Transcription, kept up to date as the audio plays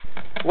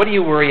What do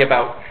you worry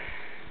about?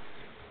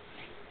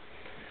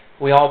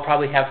 We all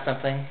probably have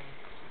something.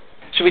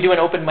 Should we do an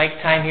open mic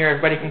time here?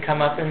 Everybody can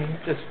come up and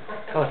just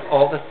tell us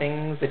all the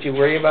things that you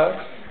worry about.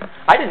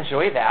 I'd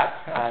enjoy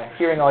that,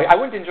 hearing all. I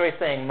wouldn't enjoy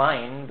saying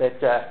mine, but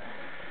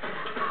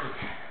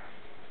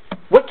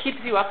what keeps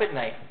you up at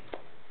night?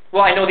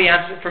 Well, I know the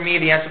answer. For me,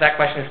 the answer to that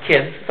question is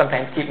kids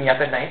sometimes keep me up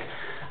at night.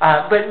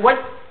 But what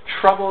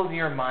troubles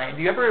your mind?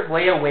 Do you ever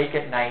lay awake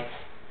at night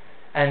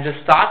and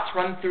just thoughts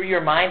run through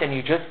your mind and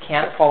you just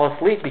can't fall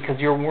asleep because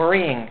you're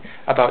worrying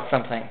about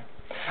something?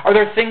 Are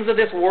there things of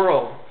this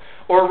world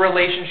or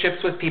relationships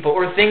with people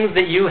or things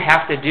that you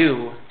have to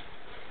do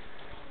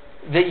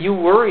that you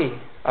worry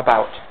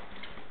about?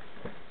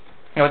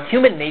 You know, it's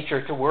human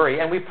nature to worry,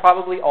 and we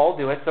probably all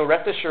do it, so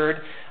rest assured,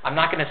 I'm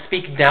not going to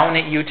speak down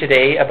at you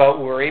today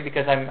about worry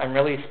because I'm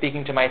really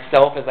speaking to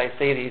myself as I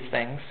say these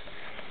things.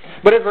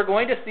 But as we're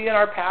going to see in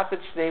our passage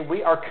today,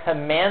 we are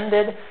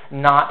commanded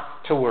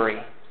not to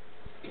worry.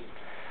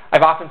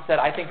 I've often said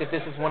I think that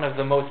this is one of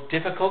the most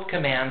difficult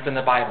commands in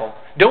the Bible.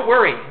 Don't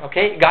worry,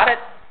 okay? Got it?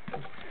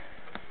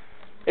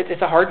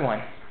 It's a hard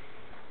one.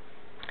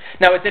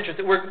 Now, it's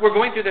interesting. We're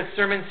going through this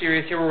sermon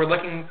series here where we're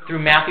looking through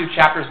Matthew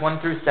chapters 1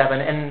 through 7,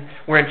 and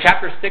we're in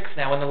chapter 6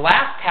 now. In the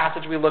last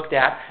passage we looked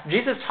at,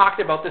 Jesus talked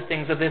about the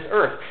things of this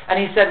earth. And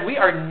he said we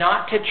are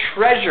not to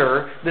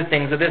treasure the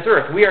things of this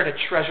earth. We are to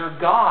treasure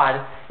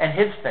God and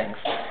His things.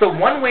 So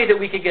one way that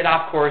we could get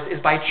off course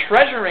is by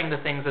treasuring the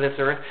things of this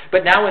earth.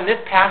 But now in this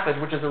passage,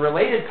 which is a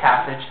related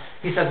passage,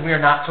 he says we are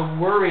not to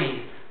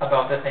worry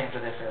about the things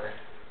of this earth.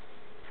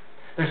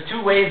 There's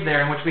two ways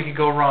there in which we could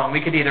go wrong.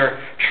 We could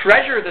either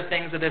treasure the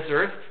things of this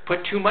earth, put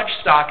too much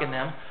stock in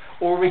them,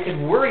 or we could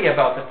worry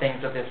about the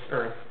things of this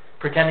earth,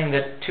 pretending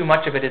that too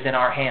much of it is in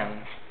our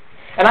hands.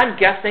 And I'm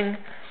guessing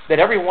that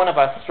every one of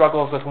us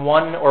struggles with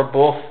one or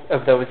both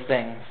of those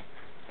things.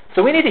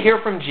 So we need to hear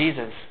from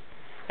Jesus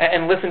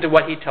and listen to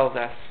what He tells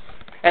us.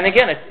 And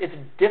again, it's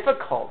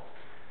difficult.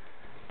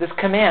 This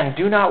command,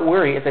 do not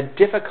worry, is a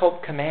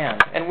difficult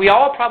command. And we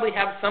all probably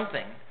have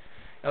something.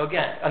 Now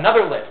again,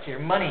 another list here: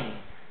 money,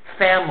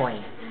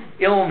 family,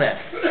 illness,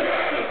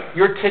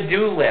 your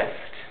to-do list,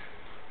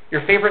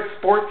 your favorite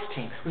sports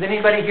team. Was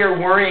anybody here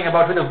worrying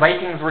about who the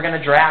Vikings were going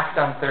to draft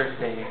on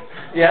Thursday?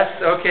 Yes?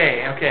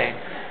 Okay.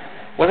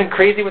 Wasn't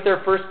crazy with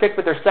their first pick,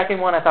 but their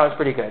second one I thought was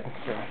pretty good.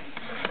 So.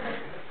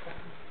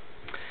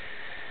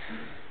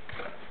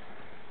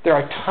 There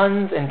are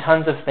tons and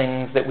tons of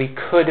things that we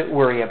could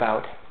worry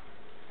about.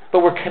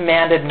 But we're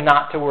commanded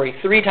not to worry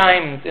 3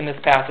 times in this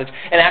passage.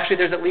 And actually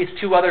there's at least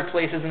 2 other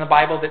places in the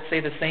Bible that say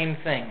the same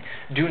thing.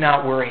 Do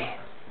not worry.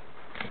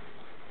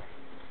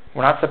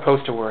 We're not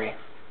supposed to worry.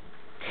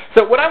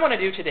 So what I want to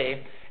do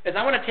today is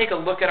I want to take a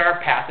look at our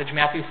passage,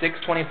 Matthew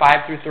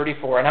 6:25 through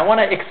 34. And I want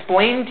to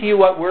explain to you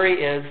what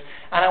worry is.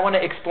 And I want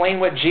to explain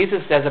what Jesus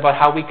says about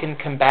how we can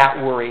combat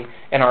worry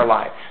in our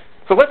lives.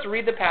 So let's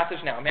read the passage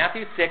now.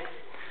 Matthew 6,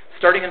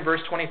 starting in verse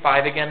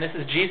 25. Again, this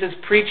is Jesus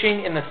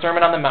preaching in the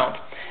Sermon on the Mount.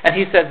 And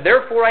he says,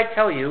 "Therefore I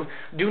tell you,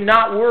 do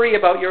not worry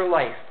about your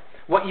life,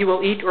 what you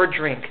will eat or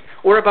drink,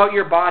 or about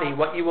your body,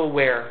 what you will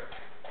wear.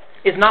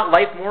 Is not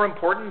life more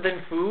important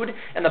than food,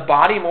 and the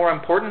body more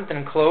important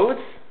than clothes?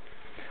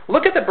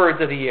 Look at the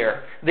birds of the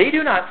air. They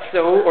do not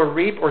sow or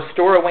reap or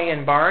store away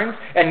in barns,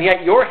 and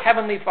yet your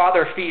heavenly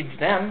Father feeds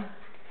them.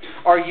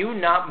 Are you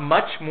not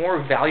much more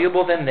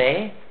valuable than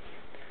they?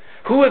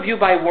 Who of you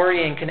by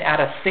worrying can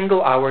add a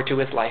single hour to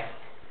his life?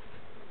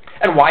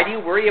 And why do you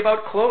worry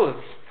about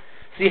clothes?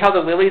 See how the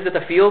lilies of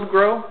the field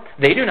grow?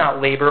 They do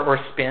not labor or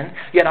spin.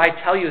 Yet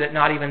I tell you that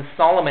not even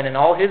Solomon in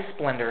all his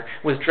splendor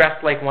was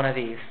dressed like one of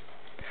these.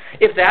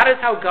 If that is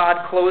how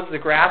God clothes the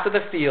grass of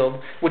the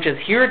field, which is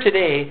here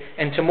today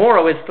and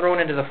tomorrow is thrown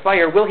into the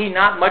fire, will He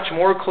not much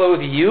more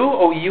clothe you,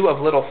 O you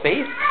of little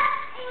faith?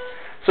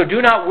 So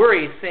do not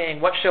worry, saying,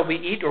 what shall we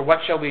eat, or what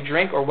shall we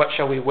drink, or what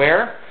shall we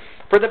wear?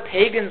 For the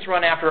pagans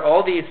run after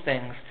all these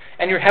things,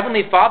 and your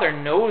heavenly Father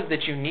knows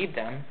that you need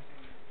them.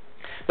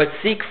 But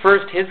seek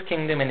first His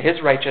kingdom and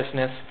His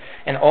righteousness,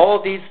 and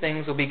all these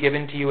things will be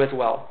given to you as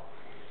well.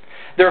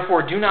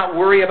 Therefore do not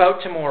worry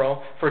about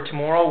tomorrow, for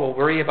tomorrow will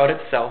worry about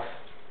itself.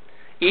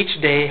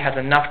 Each day has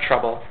enough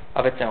trouble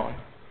of its own."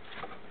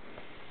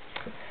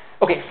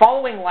 Okay,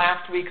 following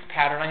last week's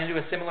pattern, I'm going to do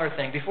a similar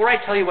thing. Before I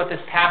tell you what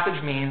this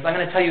passage means, I'm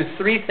going to tell you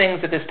 3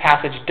 things that this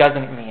passage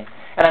doesn't mean.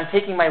 And I'm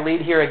taking my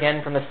lead here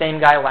again from the same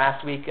guy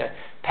last week, a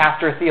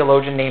pastor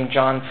theologian named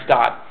John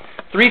Stott.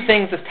 3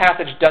 things this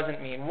passage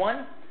doesn't mean.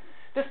 1,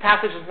 this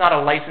passage is not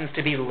a license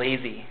to be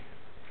lazy.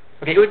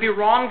 Okay, it would be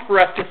wrong for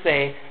us to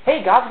say,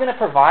 hey, God's going to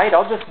provide,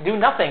 I'll just do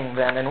nothing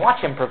then and watch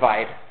Him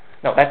provide.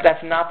 No,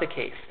 that's not the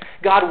case.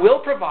 God will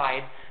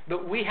provide,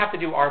 but we have to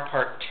do our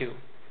part too.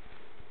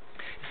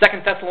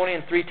 2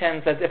 Thessalonians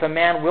 3:10 says, if a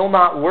man will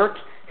not work,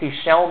 he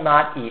shall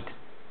not eat.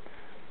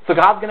 So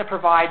God's going to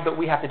provide, but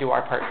we have to do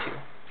our part too.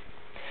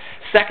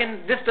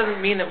 Second, this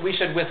doesn't mean that we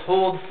should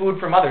withhold food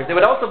from others. It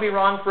would also be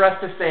wrong for us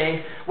to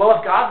say, well,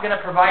 if God's going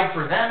to provide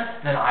for them,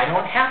 then I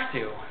don't have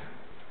to.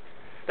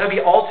 That would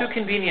be all too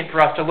convenient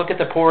for us to look at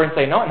the poor and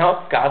say, no,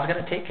 God's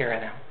going to take care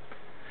of them.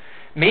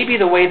 Maybe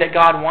the way that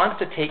God wants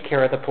to take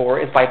care of the poor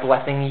is by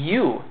blessing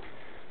you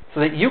so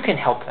that you can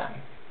help them.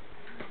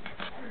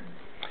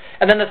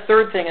 And then the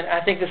third thing, and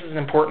I think this is an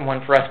important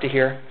one for us to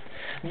hear,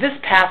 this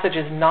passage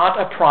is not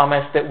a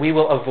promise that we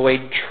will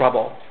avoid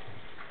trouble.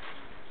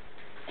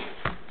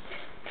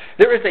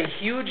 There is a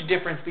huge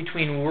difference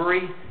between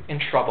worry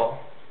and trouble.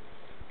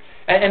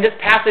 And this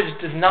passage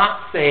does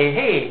not say,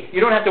 hey, you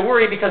don't have to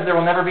worry because there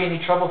will never be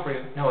any trouble for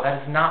you. No,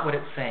 that is not what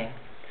it's saying.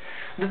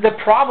 The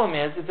problem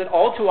is that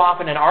all too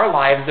often in our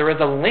lives there is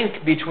a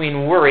link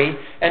between worry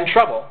and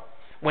trouble.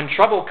 When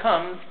trouble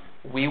comes,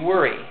 we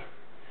worry.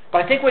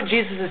 But I think what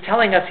Jesus is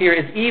telling us here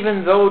is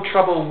even though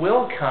trouble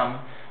will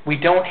come, we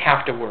don't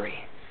have to worry.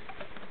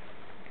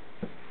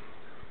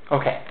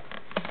 Okay.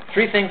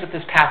 3 things that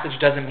this passage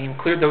doesn't mean.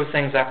 Cleared those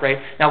things up, right?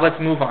 Now let's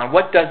move on.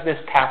 What does this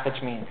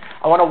passage mean?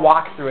 I want to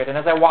walk through it. And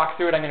as I walk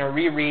through it, I'm going to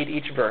reread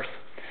each verse.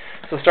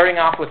 So starting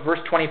off with verse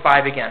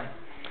 25 again.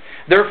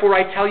 Therefore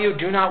I tell you,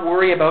 do not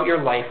worry about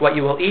your life, what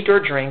you will eat or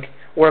drink,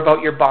 or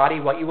about your body,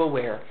 what you will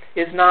wear.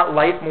 Is not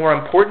life more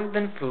important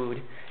than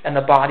food, and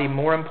the body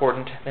more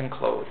important than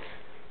clothes?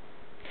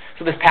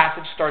 So this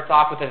passage starts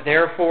off with a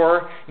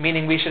therefore,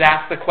 meaning we should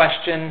ask the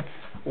question,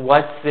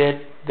 what's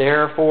it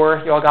there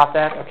for? You all got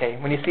that? Okay,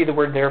 when you see the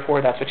word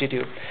therefore, that's what you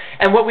do.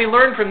 And what we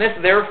learn from this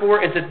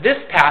therefore is that this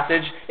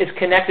passage is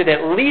connected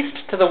at least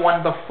to the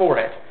one before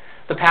it.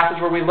 The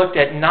passage where we looked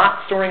at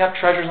not storing up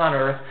treasures on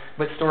earth,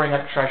 but storing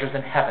up treasures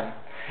in heaven.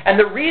 And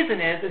the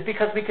reason is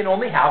because we can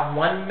only have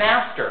one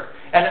master.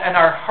 And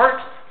our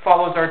heart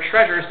follows our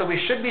treasure, so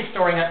we should be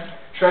storing up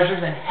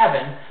treasures in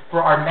heaven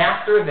for our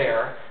master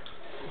there,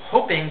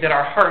 hoping that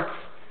our hearts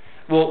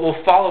will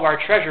follow our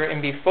treasure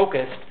and be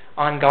focused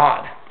on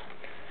God.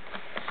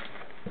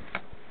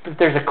 But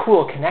there's a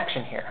cool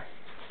connection here.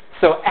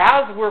 So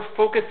as we're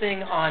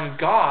focusing on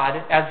God,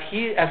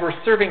 as we're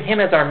serving Him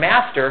as our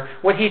master,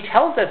 what He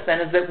tells us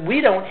then is that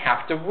we don't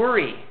have to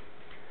worry.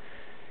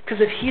 Because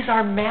if He's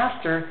our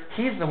master,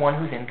 He's the one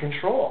who's in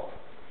control.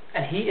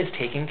 And He is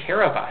taking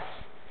care of us.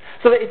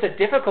 So it's a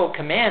difficult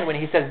command when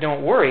He says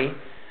don't worry,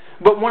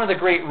 but one of the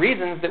great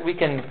reasons that we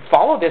can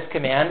follow this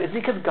command is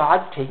because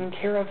God's taking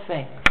care of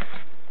things.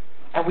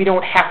 And we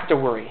don't have to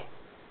worry.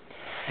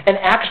 And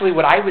actually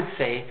what I would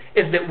say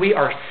is that we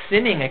are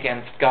sinning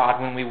against God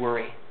when we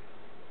worry.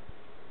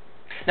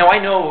 Now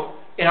I know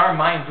in our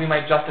minds we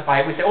might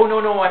justify it. We say, oh no,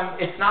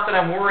 it's not that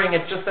I'm worrying,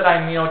 it's just that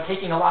I'm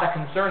taking a lot of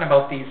concern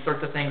about these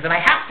sorts of things. And I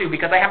have to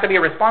because I have to be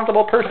a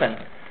responsible person.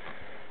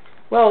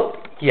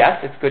 Well, yes,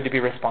 it's good to be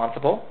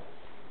responsible.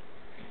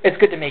 It's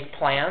good to make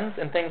plans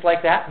and things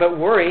like that, but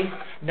worry,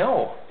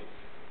 no.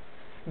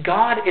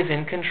 God is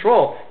in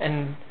control,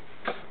 and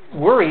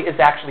worry is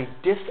actually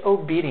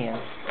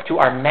disobedience to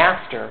our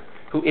master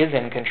who is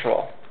in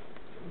control.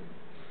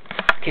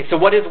 Okay, so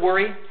what is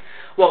worry?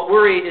 Well,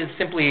 worry is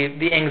simply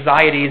the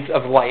anxieties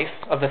of life,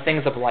 of the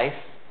things of life.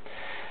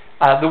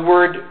 The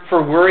word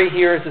for worry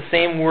here is the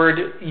same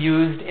word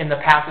used in the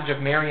passage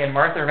of Mary and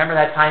Martha. Remember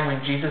that time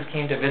when Jesus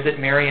came to visit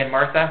Mary and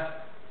Martha?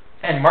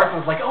 And Martha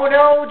was like, oh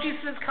no,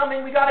 Jesus is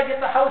coming, we got to get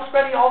the house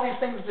ready, all these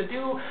things to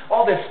do,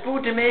 all this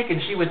food to make,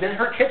 and she was in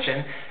her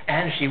kitchen,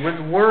 and she was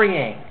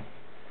worrying.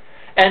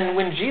 And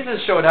when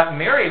Jesus showed up,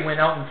 Mary went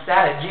out and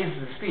sat at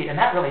Jesus' feet, and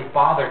that really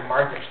bothered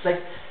Martha.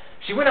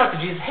 She went out to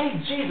Jesus, hey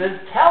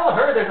Jesus, tell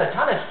her there's a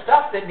ton of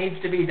stuff that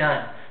needs to be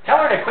done. Tell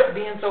her to quit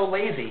being so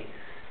lazy.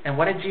 And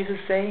what did Jesus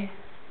say?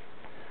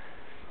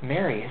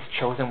 Mary has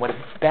chosen what is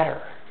better.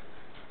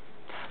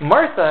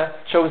 Martha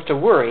chose to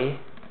worry.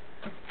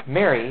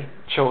 Mary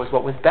chose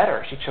what was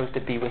better. She chose to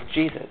be with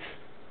Jesus.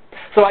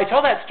 So I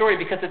tell that story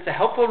because it's a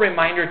helpful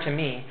reminder to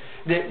me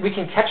that we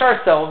can catch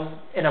ourselves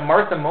in a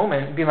Martha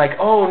moment and be like,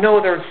 oh no,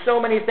 there's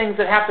so many things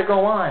that have to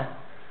go on.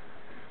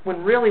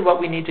 When really what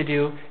we need to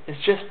do is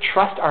just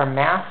trust our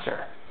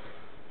master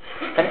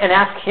and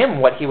ask Him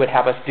what He would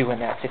have us do in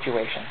that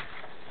situation.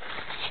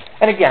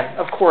 And again,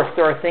 of course,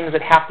 there are things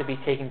that have to be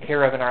taken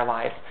care of in our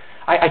lives.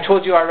 I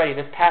told you already,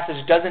 this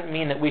passage doesn't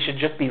mean that we should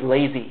just be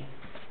lazy.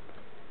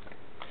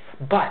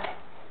 But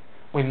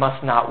we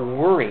must not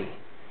worry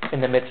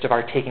in the midst of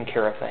our taking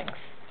care of things.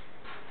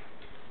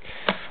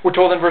 We're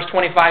told in verse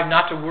 25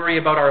 not to worry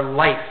about our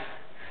life.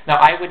 Now,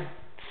 I would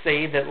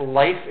say that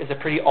life is a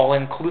pretty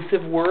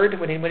all-inclusive word.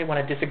 Would anybody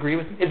want to disagree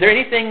with me? Is there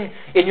anything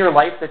in your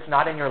life that's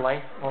not in your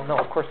life? Well, no,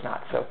 of course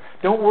not. So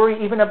don't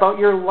worry even about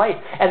your life.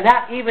 And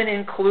that even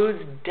includes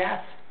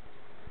death.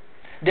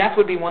 Death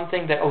would be one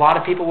thing that a lot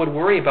of people would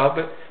worry about,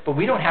 but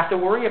we don't have to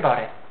worry about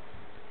it.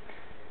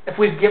 If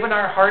we've given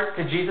our heart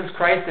to Jesus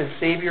Christ as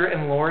Savior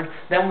and Lord,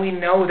 then we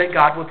know that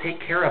God will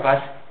take care of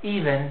us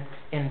even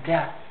in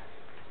death.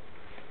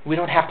 We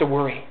don't have to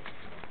worry.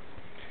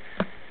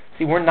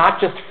 See, we're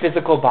not just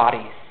physical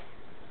bodies.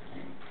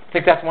 I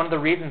think that's one of the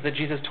reasons that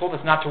Jesus told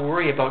us not to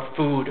worry about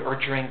food or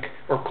drink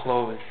or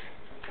clothes.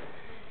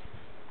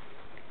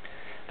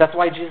 That's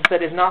why Jesus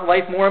said, is not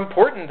life more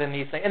important than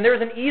these things? And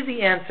there's an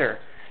easy answer.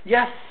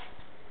 Yes,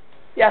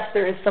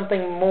 there is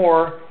something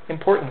more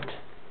important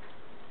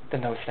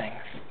than those things.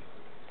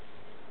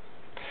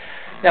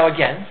 Now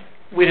again,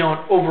 We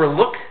don't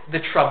overlook the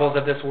troubles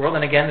of this world.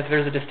 And again, if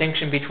there's a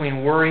distinction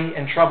between worry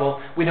and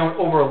trouble, we don't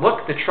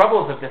overlook the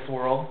troubles of this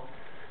world.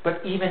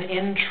 But even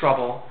in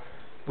trouble,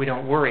 we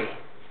don't worry,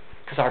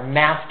 because our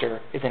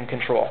Master is in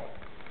control.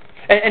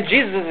 And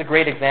Jesus is a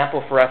great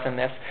example for us in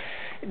this.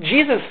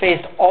 Jesus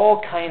faced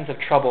all kinds of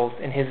troubles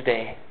in his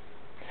day.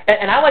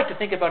 And I like to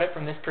think about it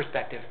from this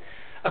perspective.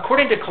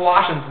 According to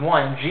Colossians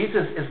 1,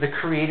 Jesus is the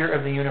creator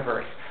of the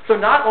universe. So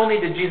not only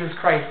did Jesus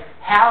Christ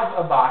have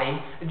a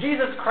body,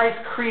 Jesus Christ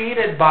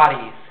created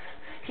bodies.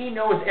 He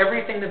knows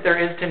everything that there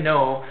is to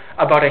know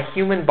about a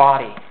human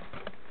body.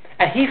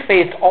 And he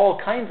faced all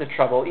kinds of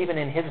trouble, even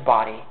in his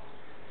body.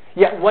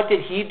 Yet what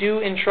did he do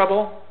in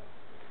trouble?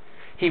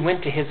 He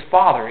went to his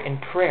Father in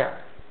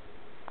prayer.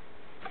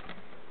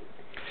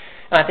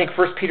 And I think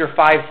 1 Peter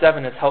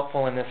 5:7 is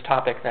helpful in this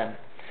topic then.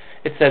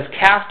 It says,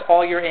 cast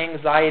all your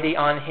anxiety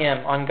on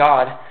him, on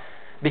God,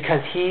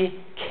 because he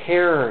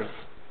cares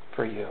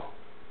for you.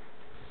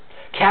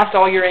 Cast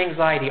all your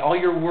anxiety, all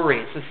your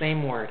worry, it's the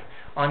same word,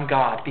 on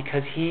God,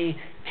 because he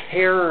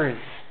cares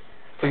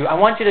for you. I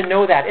want you to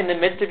know that in the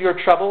midst of your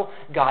trouble,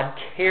 God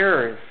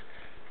cares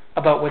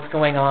about what's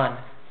going on.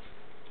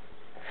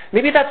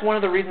 Maybe that's one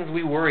of the reasons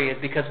we worry, is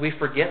because we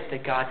forget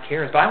that God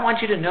cares. But I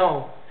want you to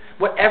know,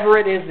 whatever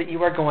it is that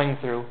you are going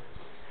through,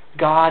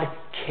 God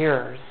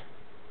cares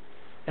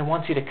and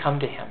wants you to come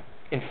to him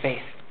in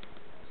faith.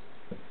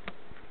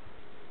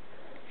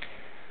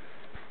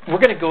 We're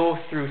going to go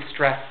through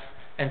stress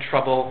and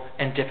trouble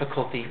and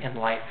difficulty in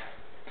life.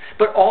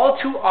 But all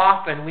too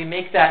often we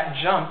make that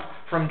jump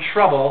from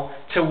trouble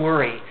to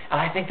worry.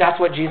 And I think that's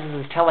what Jesus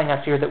is telling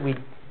us here, that we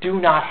do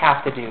not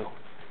have to do.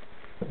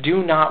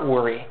 Do not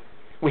worry.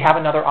 We have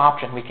another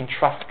option. We can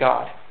trust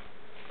God.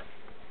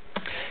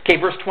 Okay,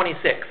 verse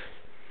 26.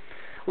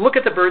 Look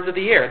at the birds of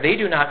the air. They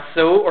do not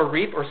sow or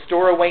reap or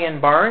store away in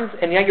barns,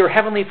 and yet your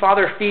heavenly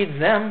Father feeds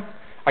them.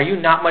 Are you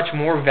not much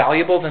more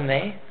valuable than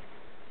they?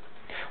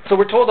 So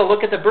we're told to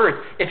look at the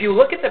birds. If you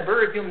look at the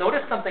birds, you'll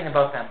notice something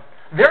about them.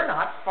 They're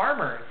not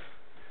farmers.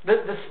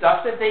 The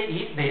stuff that they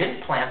eat, they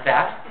didn't plant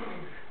that.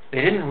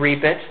 They didn't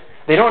reap it.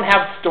 They don't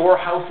have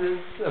storehouses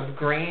of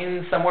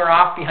grain somewhere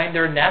off behind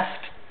their nest.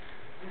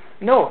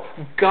 No,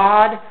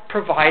 God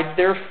provides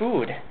their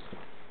food.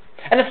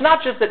 And it's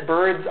not just that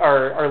birds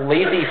are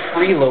lazy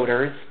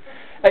freeloaders.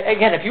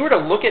 Again, if you were to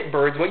look at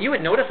birds, what you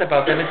would notice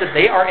about them is that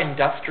they are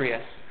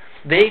industrious.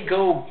 They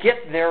go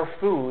get their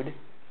food,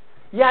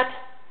 yet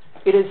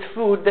it is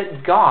food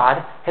that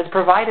God has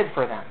provided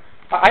for them.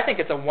 I think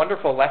it's a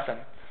wonderful lesson.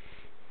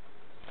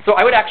 So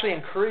I would actually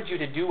encourage you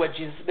to do what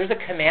Jesus... There's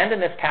a command in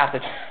this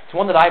passage. It's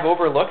one that I've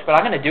overlooked, but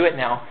I'm going to do it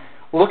now.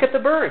 Look at the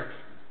birds.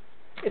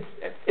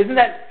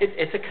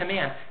 It's a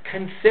command.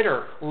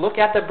 Consider. Look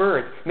at the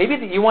birds. Maybe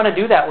you want to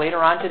do that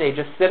later on today.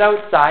 Just sit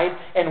outside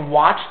and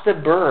watch the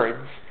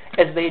birds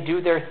as they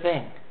do their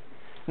thing.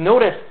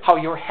 Notice how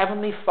your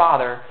heavenly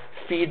Father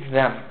feeds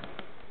them.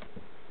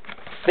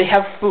 They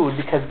have food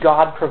because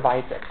God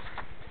provides it.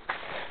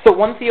 So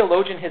one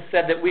theologian has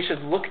said that we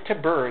should look to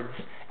birds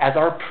as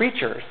our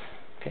preachers.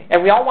 Okay?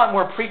 And we all want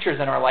more preachers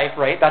in our life,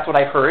 right? That's what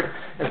I've heard,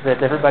 is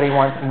that everybody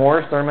wants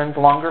more sermons,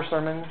 longer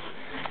sermons.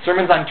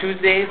 Sermons on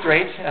Tuesdays,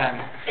 right?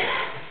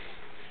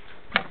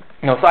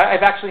 So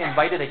I've actually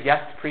invited a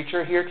guest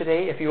preacher here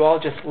today. If you all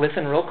just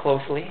listen real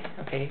closely,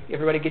 okay?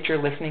 Everybody get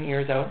your listening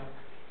ears out.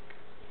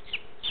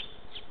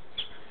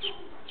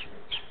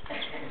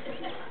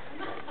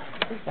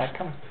 Where's that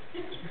coming?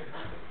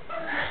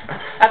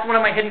 That's one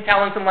of my hidden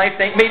talents in life.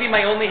 Maybe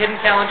my only hidden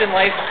talent in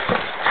life.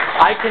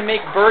 I can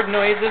make bird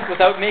noises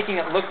without making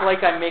it look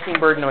like I'm making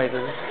bird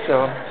noises.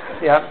 So,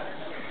 yeah.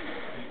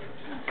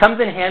 Comes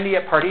in handy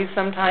at parties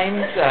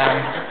sometimes.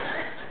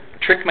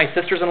 Tricked my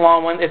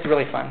sisters-in-law one. It's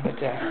really fun. But,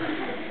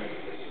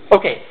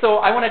 okay, so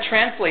I want to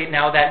translate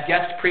now that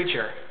guest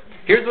preacher.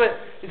 Here's what.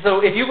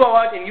 So if you go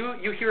out and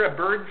you hear a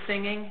bird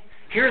singing,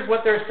 here's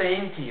what they're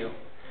saying to you.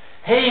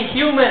 Hey,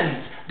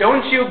 humans,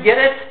 don't you get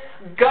it?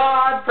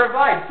 God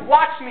provides.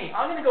 Watch me.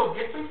 I'm going to go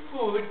get some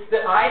food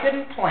that I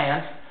didn't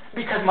plant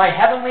because my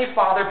heavenly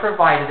Father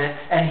provided it,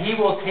 and he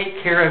will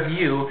take care of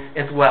you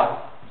as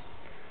well.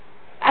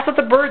 That's what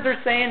the birds are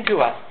saying to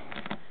us.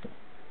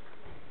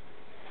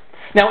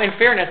 Now, in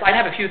fairness, I'd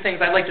have a few things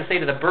I'd like to say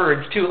to the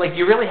birds, too. Like,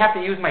 you really have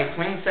to use my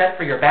swing set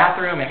for your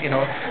bathroom, and,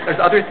 there's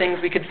other things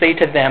we could say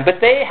to them. But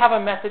they have a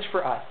message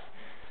for us,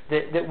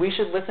 that we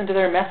should listen to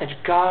their message.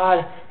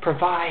 God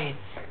provides.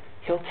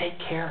 He'll take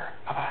care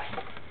of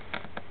us.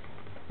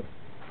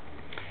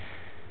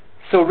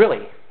 So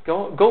really,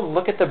 go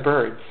look at the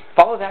birds.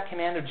 Follow that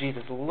command of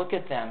Jesus. Look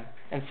at them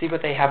and see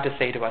what they have to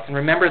say to us. And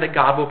remember that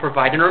God will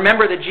provide. And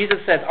remember that Jesus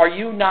says, are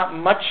you not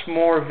much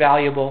more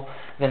valuable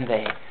than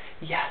they?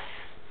 Yes,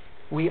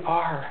 we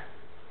are.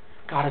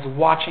 God is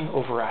watching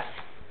over us.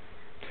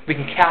 We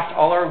can cast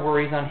all our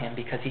worries on him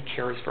because he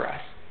cares for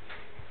us.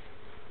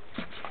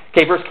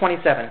 Okay, verse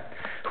 27.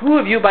 Who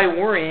of you by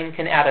worrying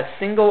can add a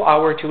single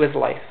hour to his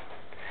life?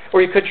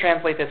 Or you could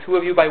translate this, who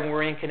of you by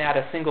worrying can add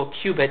a single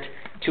cubit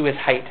to his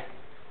height?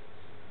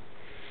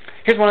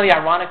 Here's one of the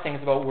ironic things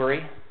about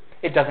worry.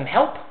 It doesn't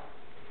help.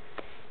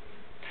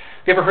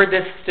 you ever heard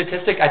this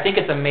statistic? I think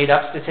it's a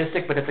made-up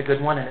statistic, but it's a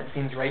good one, and it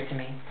seems right to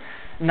me.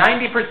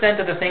 90%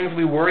 of the things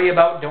we worry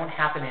about don't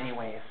happen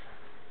anyways.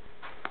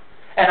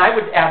 And I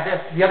would add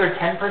this, the other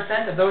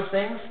 10% of those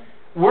things,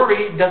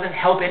 worry doesn't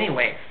help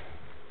anyways.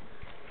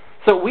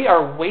 So we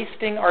are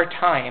wasting our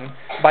time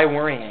by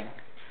worrying.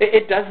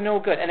 It does no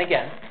good. And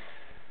again,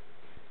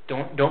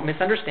 don't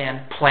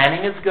misunderstand.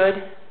 Planning is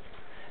good.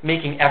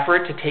 Making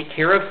effort to take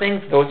care of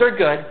things, those are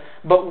good.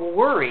 But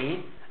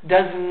worry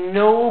does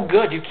no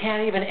good. You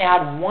can't even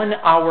add 1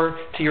 hour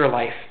to your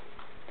life.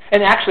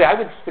 And actually, I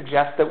would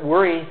suggest that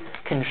worry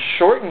can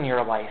shorten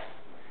your life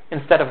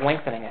instead of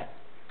lengthening it.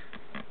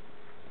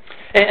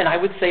 And I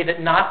would say that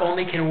not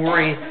only can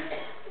worry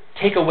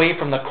take away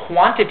from the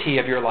quantity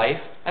of your life,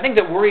 I think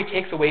that worry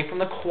takes away from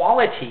the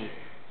quality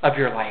of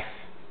your life.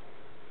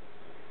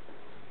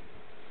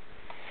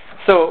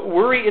 So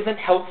worry isn't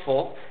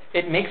helpful.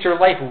 It makes your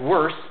life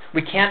worse.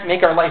 We can't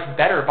make our life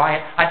better by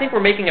it. I think we're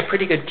making a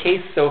pretty good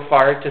case so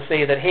far to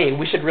say that, hey,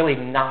 we should really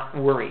not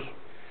worry.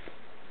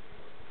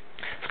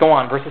 Let's go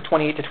on, verses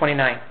 28 to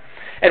 29.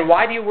 And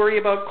why do you worry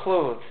about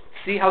clothes?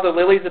 See how the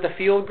lilies of the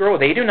field grow.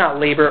 They do not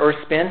labor or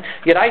spin.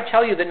 Yet I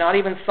tell you that not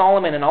even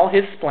Solomon in all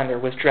his splendor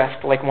was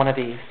dressed like one of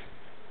these.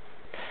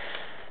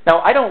 Now,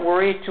 I don't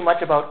worry too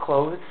much about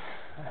clothes.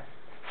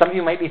 Some of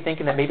you might be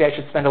thinking that maybe I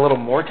should spend a little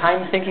more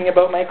time thinking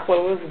about my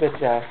clothes,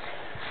 but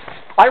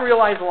I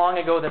realized long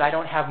ago that I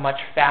don't have much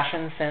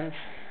fashion sense.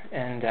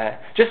 And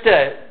just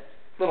a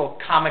little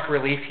comic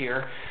relief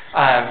here.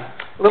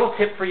 Little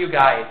tip for you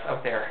guys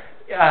out there.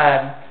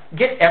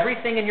 Get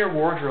everything in your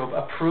wardrobe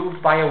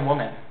approved by a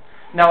woman.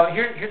 Now,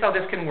 here's how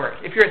this can work.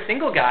 If you're a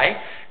single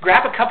guy,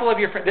 grab a couple of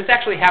your friends. This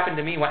actually happened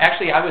to me.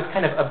 Actually, I was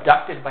kind of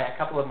abducted by a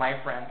couple of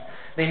my friends.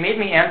 They made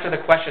me answer the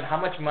question, how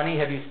much money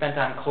have you spent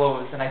on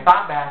clothes? And I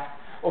thought back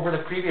over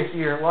the previous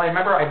year. Well, I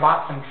remember I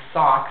bought some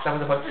socks. That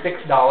was about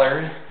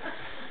 $6.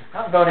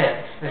 That's about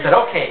it. They said,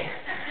 okay,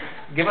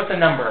 give us a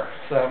number.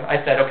 So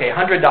I said, okay,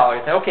 $100.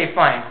 I said, okay,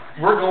 fine.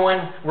 We're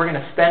going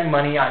to spend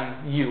money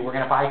on you. We're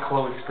going to buy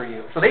clothes for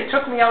you. So they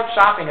took me out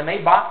shopping, and they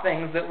bought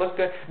things that looked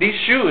good. These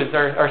shoes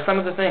are some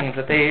of the things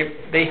that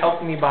they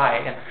helped me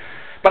buy.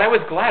 But I was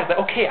glad that,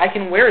 okay, I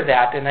can wear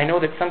that, and I know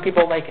that some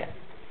people like it.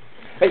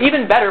 But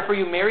even better for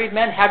you married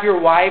men, have your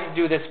wives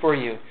do this for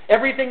you.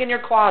 Everything in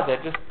your closet,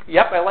 just,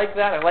 yep, I like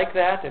that, I like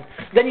that. And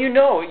then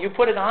you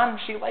put it on,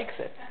 she likes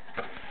it.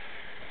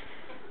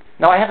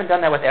 Now, I haven't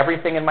done that with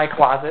everything in my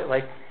closet.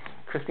 Like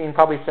Christine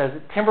probably says,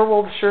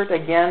 Timberwolves shirt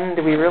again?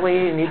 Do we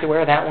really need to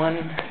wear that one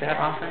that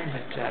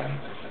often?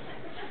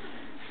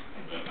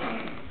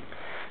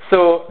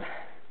 So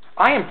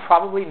I am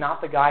probably not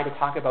the guy to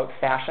talk about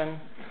fashion.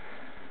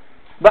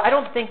 But I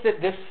don't think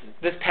that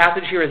this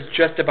passage here is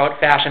just about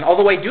fashion.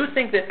 Although I do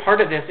think that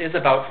part of this is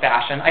about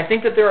fashion. I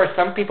think that there are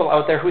some people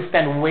out there who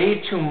spend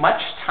way too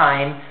much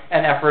time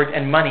and effort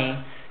and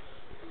money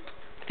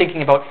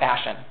thinking about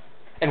fashion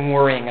and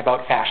worrying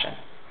about fashion.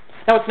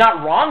 Now, it's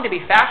not wrong to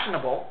be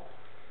fashionable,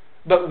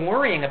 but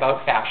worrying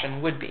about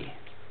fashion would be.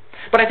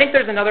 But I think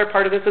there's another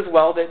part of this as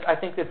well that I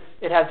think that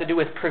it has to do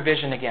with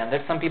provision again,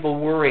 that some people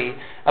worry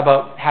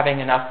about having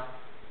enough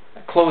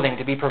clothing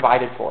to be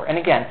provided for. And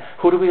again,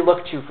 who do we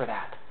look to for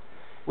that?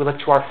 We look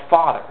to our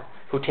Father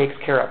who takes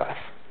care of us.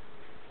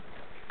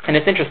 And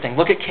it's interesting.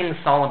 Look at King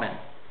Solomon.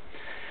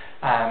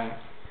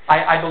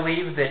 I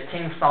believe that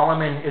King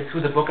Solomon is who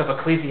the book of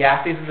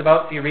Ecclesiastes is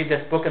about. So you read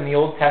this book in the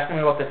Old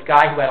Testament about this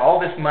guy who had all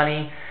this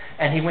money,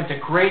 and he went to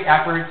great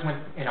efforts,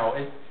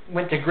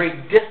 went to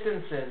great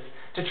distances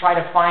to try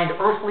to find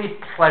earthly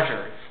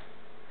pleasures.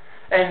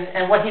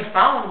 And what he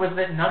found was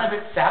that none of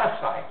it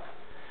satisfied.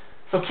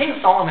 So King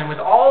Solomon, with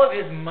all of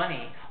his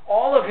money,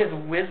 all of his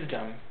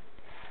wisdom,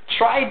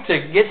 tried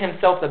to get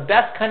himself the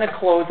best kind of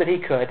clothes that he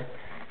could,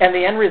 and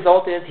the end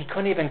result is he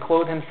couldn't even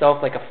clothe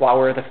himself like a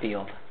flower of the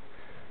field.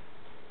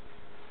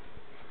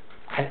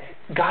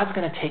 God's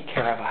going to take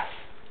care of us,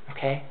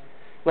 okay?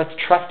 Let's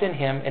trust in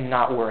Him and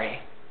not worry.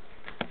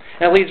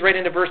 And it leads right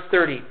into verse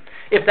 30.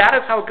 If that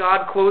is how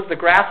God clothes the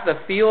grass of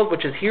the field,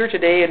 which is here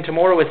today and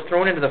tomorrow is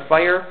thrown into the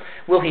fire,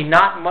 will He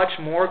not much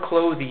more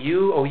clothe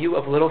you, O you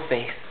of little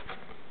faith?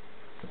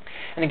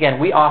 And again,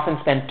 we often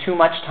spend too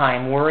much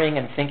time worrying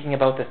and thinking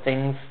about the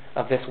things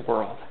of this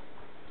world.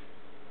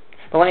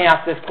 But let me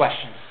ask this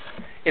question.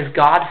 Is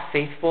God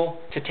faithful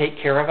to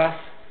take care of us?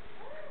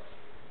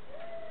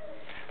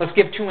 Let's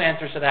give two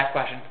answers to that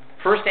question.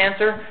 First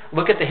answer,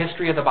 look at the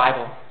history of the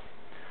Bible.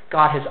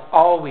 God has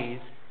always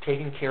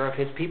taken care of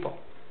His people.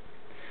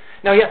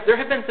 Now, yes, there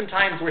have been some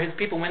times where His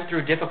people went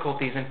through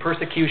difficulties and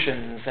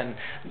persecutions and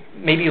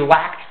maybe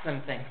lacked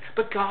some things.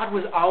 But God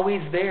was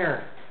always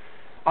there,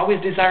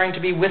 always desiring to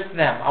be with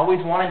them,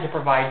 always wanting to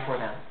provide for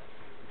them.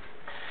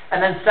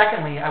 And then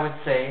secondly, I would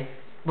say,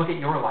 look at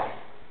your life.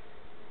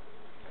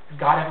 Has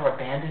God ever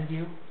abandoned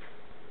you?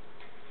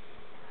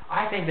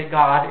 I think that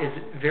God is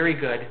very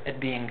good at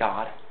being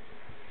God.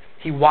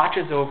 He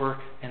watches over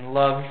and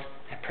loves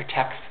and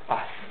protects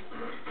us.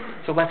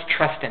 So let's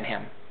trust in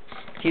Him.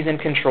 He's in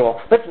control.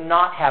 Let's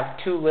not have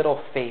too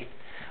little faith,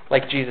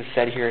 like Jesus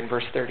said here in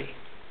verse 30.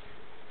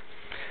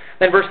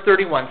 Then verse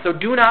 31, so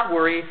do not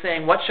worry,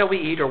 saying, what shall we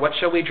eat, or what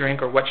shall we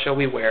drink, or what shall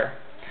we wear?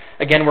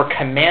 Again, we're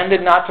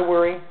commanded not to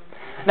worry.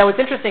 Now, what's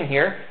interesting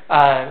here,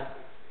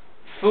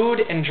 food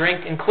and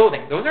drink and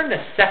clothing, those are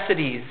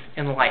necessities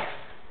in life.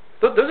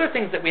 Those are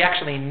things that we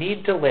actually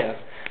need to live.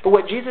 But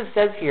what Jesus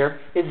says here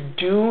is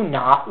do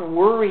not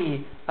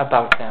worry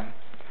about them.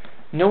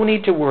 No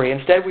need to worry.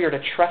 Instead, we are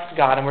to trust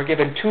God, and we're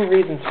given 2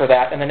 reasons for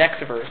that in the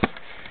next verse.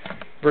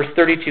 Verse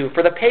 32,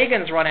 for the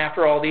pagans run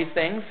after all these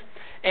things,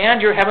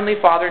 and your heavenly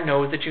Father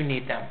knows that you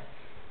need them.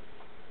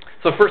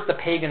 So first, the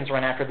pagans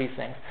run after these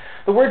things.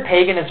 The word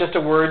pagan is just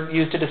a word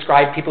used to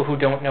describe people who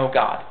don't know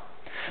God.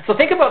 So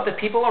think about the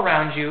people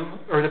around you,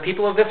 or the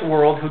people of this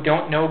world who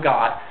don't know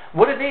God.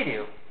 What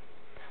do?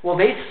 Well,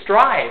 they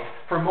strive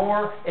for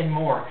more and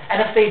more.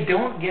 And if they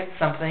don't get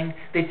something,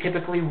 they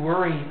typically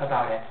worry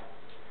about it.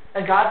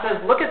 And God says,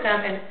 look at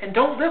them and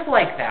don't live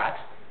like that.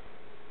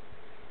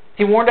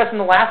 He warned us in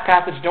the last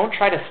passage, don't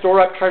try to store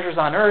up treasures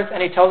on earth.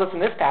 And he tells us in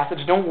this passage,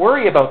 don't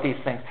worry about these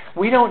things.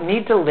 We don't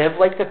need to live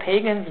like the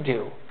pagans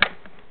do.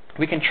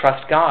 We can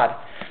trust God.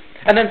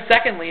 And then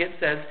secondly, it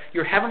says,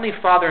 your heavenly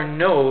Father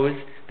knows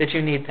that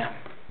you need them.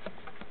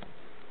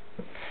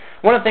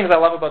 One of the things I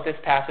love about this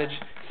passage,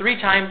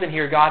 3 times in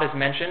here God is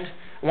mentioned.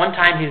 One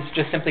time he's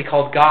just simply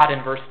called God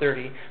in verse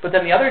 30. But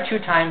then the other 2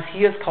 times he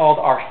is called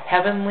our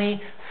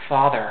heavenly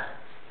Father.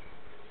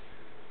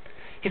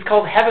 He's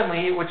called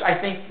heavenly, which I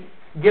think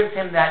gives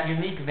him that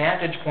unique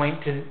vantage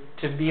point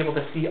to be able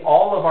to see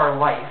all of our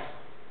life.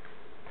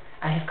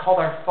 And he's called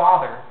our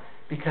Father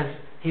because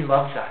he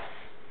loves us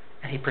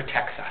and he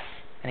protects us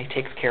and he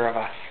takes care of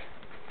us.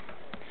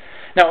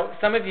 Now,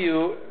 some of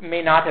you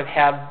may not have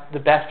had the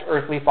best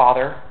earthly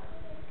father,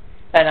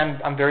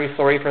 and I'm very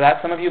sorry for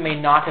that. Some of you may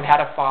not have had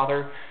a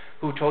father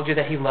who told you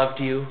that he loved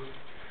you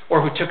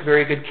or who took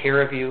very good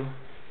care of you.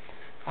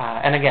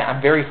 And again,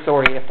 I'm very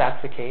sorry if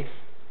that's the case.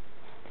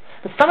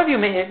 But some of you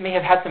may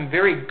have had some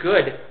very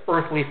good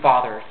earthly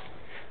fathers.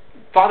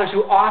 Fathers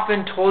who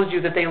often told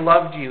you that they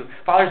loved you.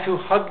 Fathers who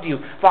hugged you.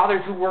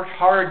 Fathers who worked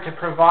hard to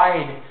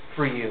provide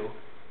for you.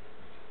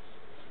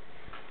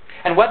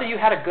 And whether you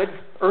had a good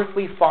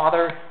earthly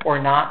father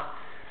or not,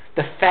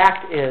 the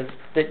fact is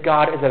that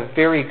God is a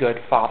very good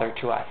Father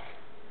to us.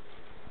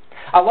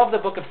 I love the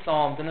book of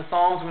Psalms. In the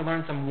Psalms, we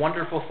learn some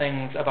wonderful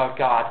things about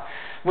God.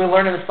 We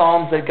learn in the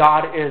Psalms that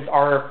God is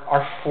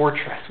our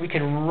fortress. We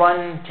can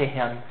run to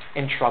him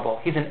in trouble.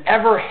 He's an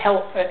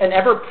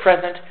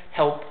ever-present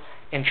help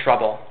in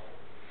trouble.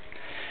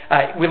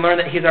 We learn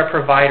that he's our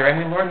provider, and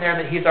we learn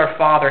there that he's our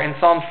Father. In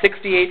Psalm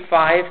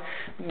 68:5,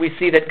 we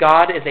see that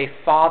God is a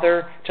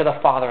father to the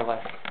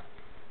fatherless.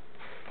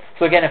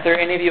 So again, if there are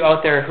any of you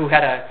out there who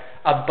had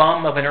a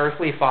bum of an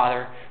earthly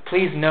father,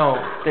 please know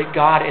that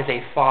God is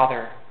a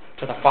father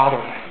to the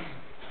fatherless.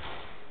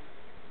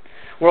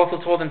 We're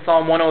also told in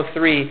Psalm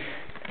 103,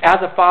 as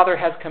a father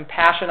has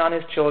compassion on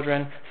his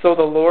children, so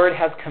the Lord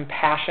has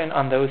compassion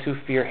on those who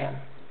fear him.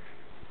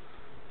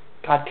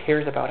 God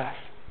cares about us.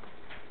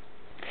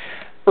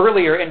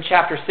 Earlier in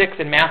chapter 6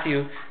 in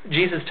Matthew,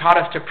 Jesus taught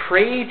us to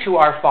pray to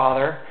our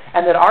Father,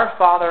 and that our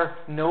Father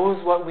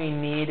knows what we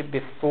need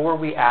before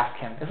we ask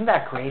him. Isn't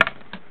that great?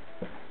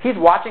 He's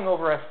watching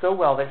over us so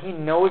well that he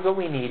knows what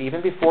we need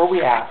even before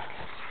we ask.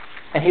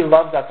 And he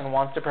loves us and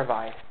wants to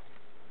provide.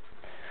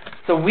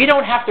 So we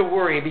don't have to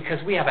worry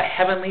because we have a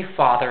heavenly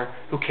Father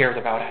who cares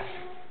about us.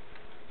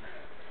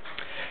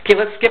 Okay,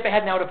 let's skip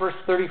ahead now to verse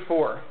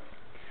 34.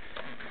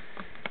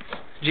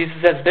 Jesus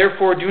says,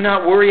 therefore do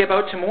not worry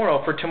about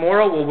tomorrow, for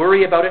tomorrow will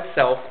worry about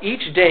itself.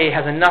 Each day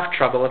has enough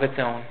trouble of its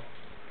own.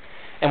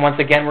 And once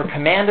again, we're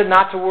commanded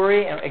not to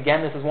worry. And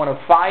again, this is one of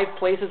 5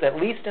 places, at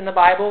least in the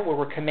Bible, where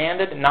we're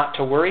commanded not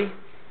to worry.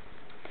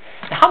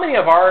 Now, how many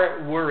of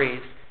our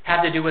worries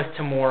have to do with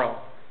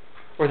tomorrow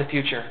or the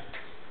future?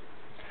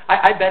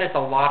 I bet it's a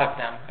lot of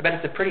them. I bet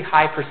it's a pretty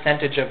high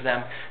percentage of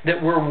them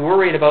that we're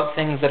worried about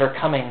things that are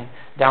coming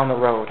down the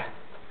road.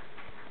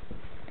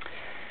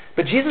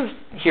 But Jesus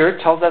here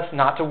tells us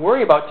not to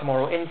worry about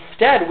tomorrow.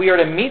 Instead, we are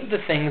to meet the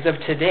things of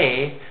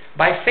today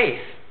by faith.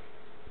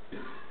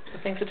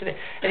 The things of today.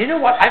 And you know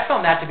what? I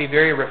found that to be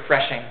very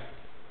refreshing.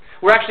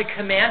 We're actually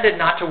commanded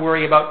not to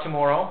worry about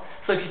tomorrow.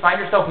 So if you find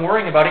yourself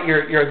worrying about it,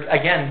 you're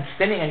again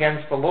sinning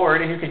against the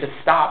Lord, and you can just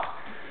stop.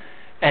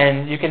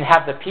 And you can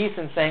have the peace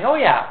in saying, oh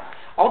yeah,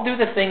 I'll do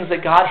the things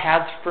that God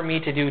has for me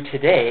to do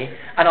today,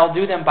 and I'll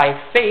do them by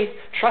faith,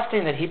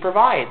 trusting that he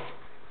provides.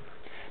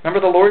 Remember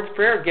the Lord's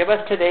Prayer, give us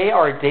today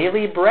our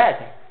daily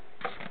bread.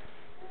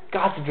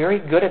 God's very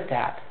good at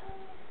that.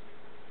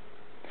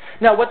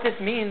 Now, what this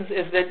means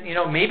is that,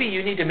 maybe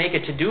you need to make a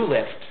to-do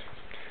list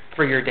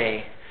for your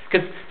day.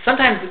 Because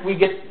sometimes we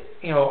get,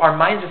 our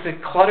minds just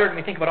get cluttered and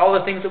we think about all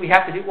the things that we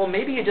have to do. Well,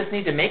 maybe you just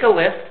need to make a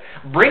list,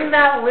 bring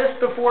that list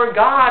before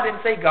God and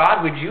say,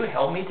 God, would you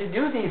help me to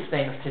do these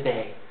things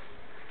today?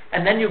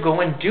 And then you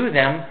go and do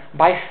them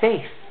by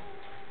faith.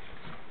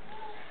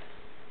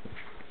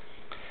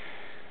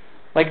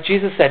 Like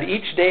Jesus said,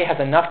 each day has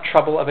enough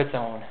trouble of its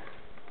own.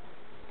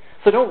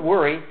 So don't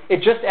worry, it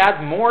just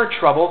adds more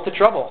trouble to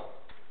trouble.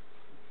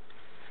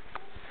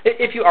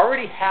 If you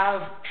already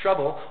have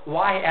trouble,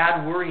 why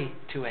add worry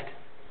to it?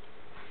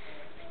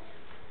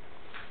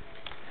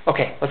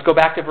 Okay, let's go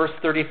back to verse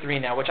 33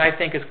 now, which I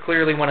think is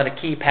clearly one of the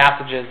key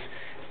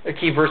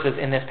verses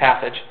in this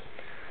passage.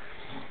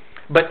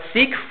 But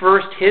seek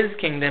first His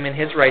kingdom and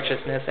His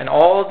righteousness, and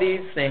all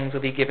these things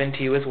will be given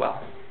to you as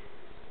well.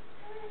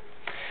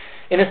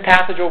 In this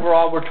passage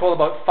overall, we're told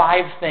about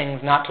 5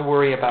 things not to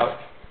worry about.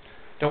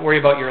 Don't worry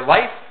about your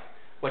life,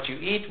 what you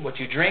eat, what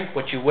you drink,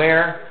 what you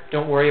wear.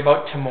 Don't worry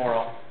about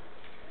tomorrow.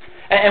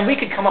 And we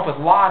could come up with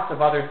lots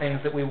of other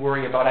things that we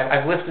worry about.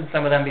 I've listed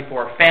some of them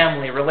before.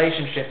 Family,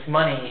 relationships,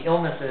 money,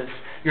 illnesses,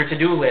 your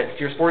to-do list,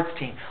 your sports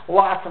team.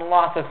 Lots and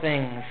lots of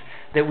things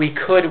that we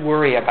could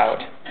worry about.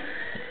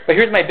 But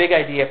here's my big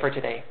idea for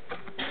today.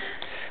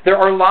 There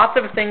are lots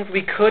of things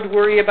we could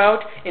worry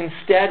about.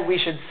 Instead, we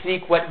should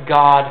seek what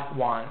God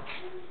wants.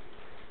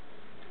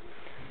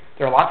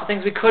 There are lots of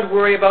things we could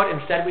worry about.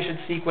 Instead, we should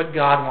seek what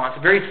God wants.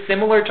 Very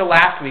similar to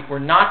last week. We're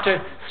not to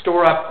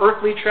store up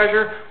earthly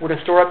treasure. We're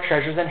to store up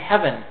treasures in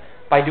heaven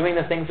by doing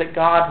the things that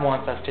God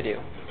wants us to do.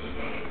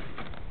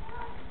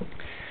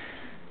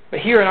 But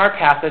here in our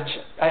passage,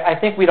 I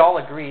think we'd all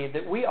agree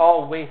that we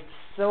all waste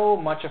so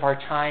much of our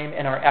time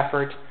and our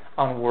effort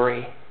on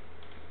worry.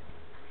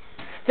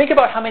 Think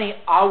about how many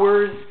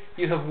hours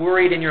you have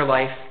worried in your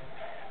life,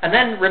 and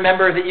then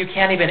remember that you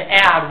can't even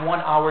add 1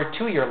 hour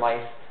to your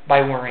life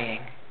by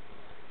worrying.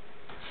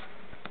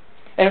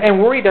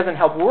 And worry doesn't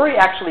help. Worry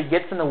actually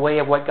gets in the way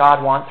of what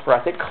God wants for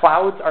us. It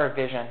clouds our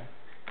vision.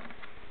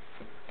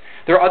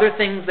 There are other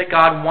things that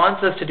God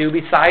wants us to do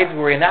besides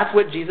worry, and that's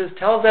what Jesus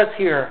tells us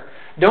here.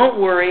 Don't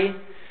worry.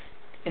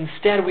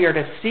 Instead, we are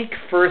to seek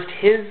first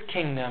His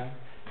kingdom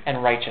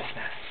and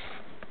righteousness.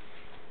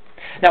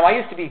 Now, I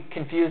used to be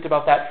confused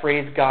about that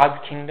phrase,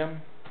 God's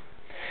kingdom.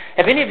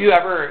 Have any of you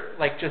ever,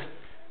 just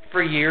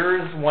for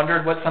years,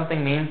 wondered what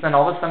something means, and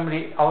all of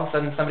a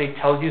sudden somebody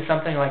tells you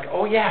something like,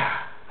 oh yeah,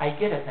 I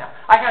get it now.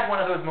 I had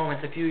one of those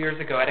moments a few years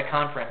ago at a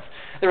conference.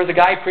 There was a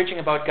guy preaching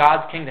about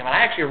God's kingdom, and I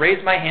actually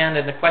raised my hand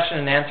in the question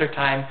and answer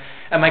time,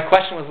 and my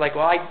question was like,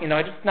 well, I'm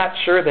just not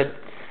sure that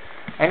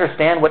I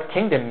understand what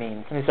kingdom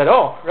means. And he said,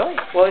 oh, really?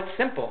 Well, it's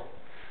simple.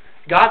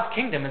 God's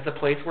kingdom is the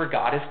place where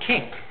God is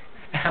king.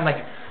 And I'm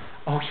like,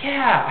 oh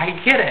yeah,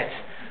 I get it.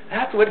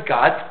 That's what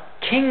God's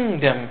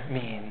kingdom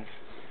means.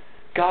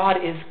 God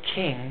is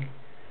king,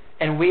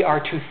 and we are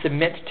to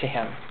submit to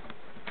Him.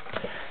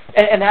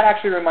 And that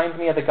actually reminds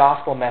me of the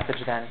gospel message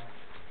then.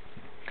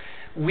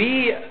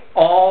 We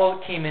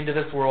all came into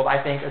this world,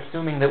 I think,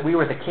 assuming that we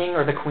were the king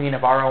or the queen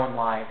of our own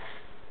lives.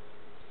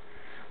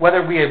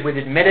 Whether we would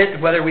admit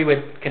it, whether we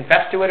would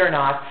confess to it or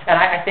not. And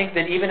I think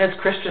that even as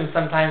Christians,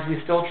 sometimes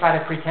we still try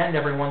to pretend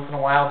every once in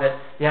a while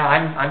that, yeah,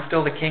 I'm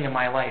still the king of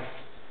my life.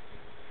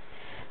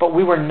 But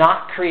we were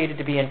not created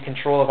to be in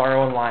control of our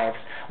own lives.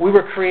 We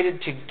were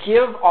created to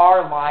give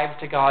our lives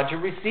to God, to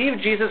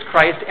receive Jesus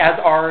Christ as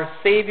our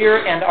Savior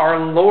and our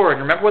Lord.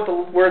 Remember what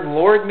the word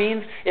Lord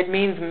means? It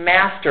means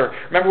master.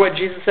 Remember what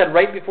Jesus said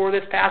right before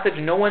this passage?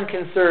 No one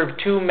can serve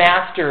 2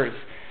 masters.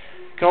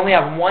 You can only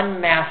have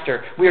one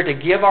master. We are to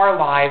give our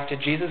lives to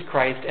Jesus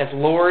Christ as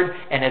Lord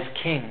and as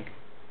King.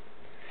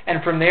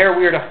 And from there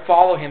we are to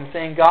follow Him,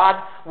 saying,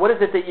 God, what is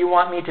it that you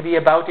want me to be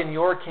about in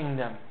your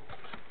kingdom?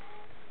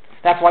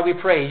 That's why we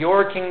pray,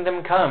 your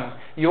kingdom come,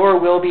 your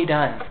will be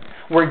done.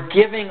 We're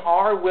giving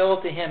our will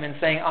to Him and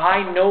saying,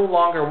 I no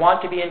longer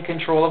want to be in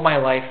control of my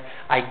life.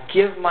 I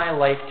give my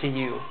life to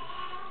you.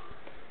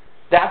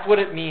 That's what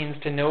it means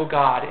to know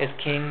God as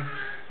King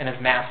and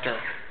as Master.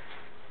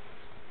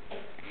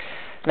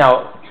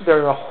 Now,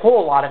 there are a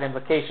whole lot of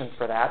implications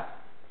for that.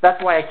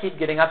 That's why I keep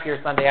getting up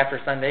here Sunday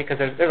after Sunday, because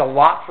there's a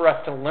lot for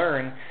us to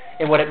learn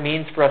in what it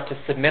means for us to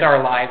submit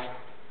our lives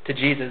to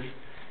Jesus.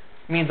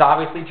 It means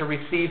obviously to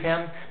receive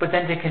Him, but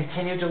then to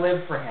continue to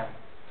live for Him.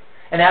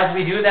 And as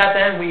we do that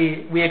then,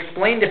 we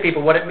explain to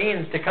people what it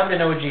means to come to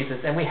know Jesus,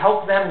 and we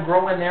help them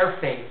grow in their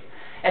faith.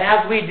 And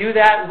as we do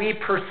that, we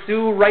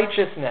pursue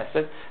righteousness.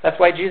 That's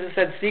why Jesus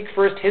said, seek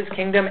first His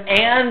kingdom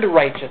and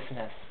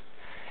righteousness.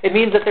 It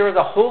means that there is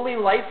a holy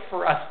life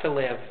for us to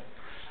live.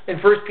 In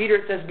 1 Peter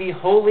it says, be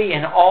holy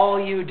in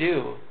all you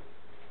do.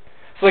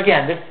 So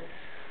again, this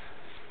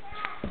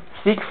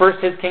seek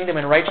first His kingdom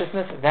and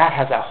righteousness, that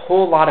has a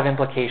whole lot of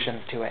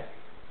implications to it.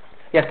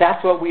 Yet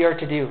that's what we are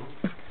to do.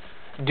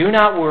 Do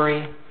not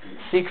worry.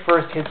 Seek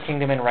first His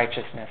kingdom and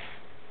righteousness.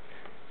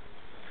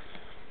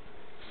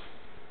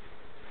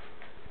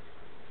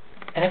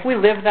 And if we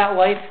live that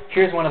life,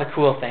 here's one of the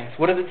cool things.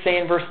 What does it say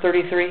in verse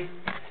 33?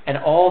 And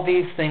all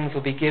these things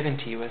will be given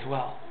to you as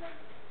well.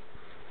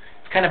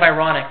 It's kind of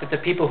ironic that the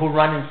people who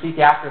run and seek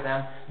after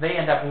them, they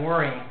end up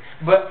worrying.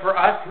 But for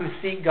us who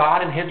seek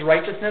God and His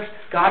righteousness,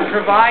 God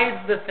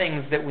provides the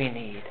things that we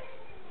need.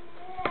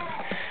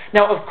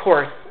 Now, of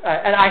course,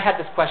 and I had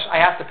this question. I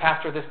asked the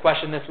pastor this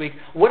question this week.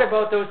 What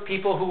about those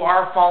people who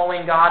are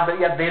following God, but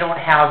yet they don't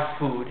have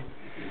food?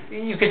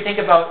 You could think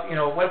about,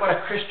 what about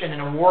a Christian in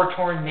a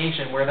war-torn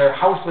nation where their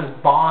house was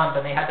bombed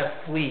and they had to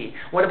flee?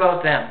 What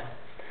about them?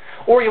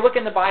 Or you look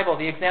in the Bible,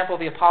 the example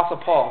of the Apostle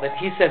Paul, that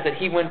he says that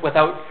he went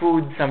without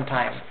food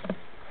sometimes.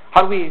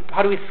 How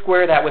do we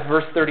square that with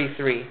verse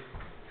 33?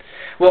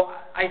 Well,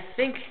 I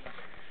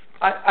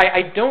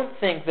don't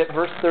think that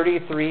verse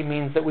 33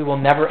 means that we will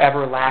never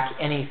ever lack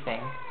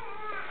anything.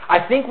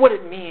 I think what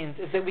it means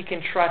is that we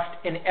can trust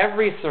in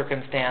every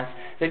circumstance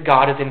that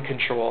God is in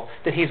control,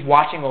 that He's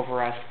watching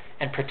over us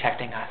and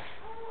protecting us.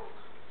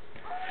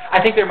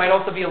 I think there might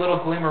also be a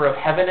little glimmer of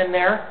heaven in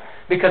there,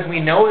 because we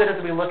know that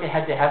as we look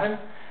ahead to heaven,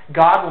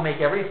 God will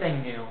make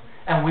everything new,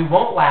 and we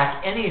won't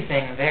lack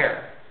anything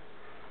there.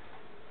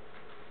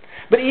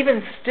 But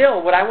even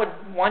still, what I would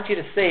want you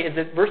to say is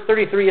that verse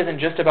 33 isn't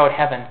just about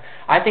heaven.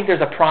 I think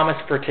there's a promise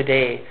for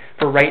today,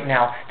 for right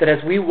now, that as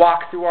we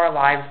walk through our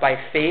lives by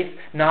faith,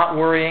 not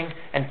worrying,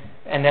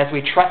 and as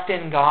we trust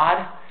in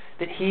God,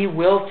 that He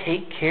will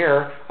take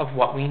care of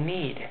what we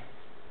need.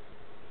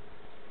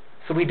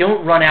 So we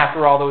don't run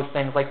after all those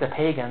things like the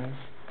pagans.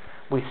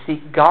 We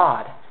seek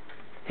God,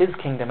 His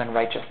kingdom and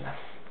righteousness.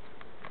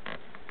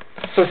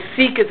 So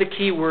seek is a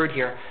key word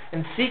here.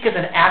 And seek is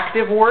an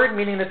active word,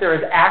 meaning that there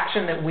is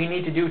action that we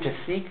need to do to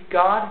seek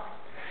God.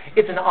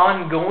 It's an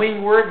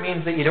ongoing word,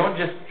 means that you don't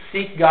just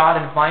seek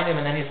God and find Him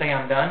and then you say,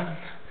 I'm done.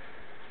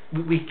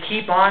 We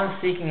keep on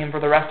seeking Him for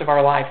the rest of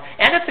our lives.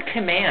 And it's a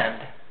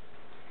command.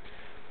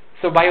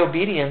 So by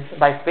obedience,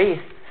 by faith,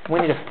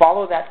 we need to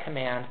follow that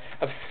command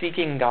of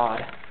seeking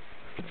God.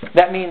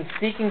 That means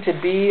seeking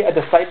to be a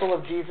disciple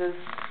of Jesus,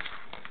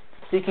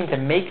 seeking to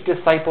make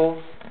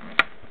disciples,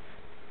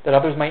 that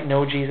others might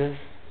know Jesus.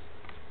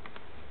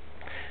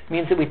 It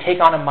means that we take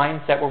on a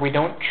mindset where we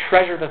don't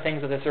treasure the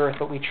things of this earth,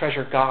 but we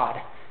treasure God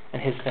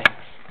and His things.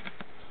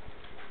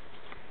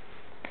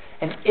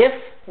 And if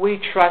we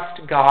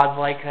trust God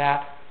like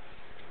that,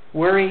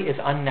 worry is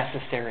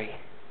unnecessary,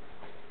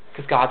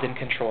 because God's in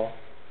control.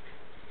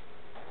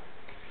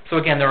 So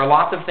again, there are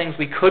lots of things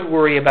we could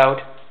worry about.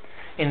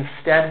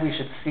 Instead, we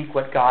should seek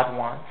what God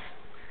wants.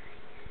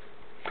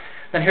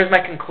 Then here's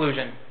my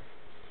conclusion.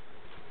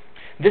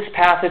 This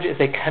passage is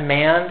a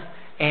command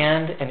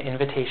and an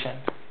invitation.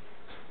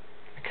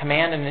 A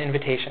command and an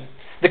invitation.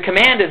 The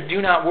command is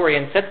do not worry.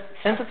 And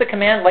since it's a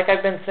command, like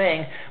I've been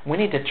saying, we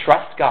need to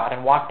trust God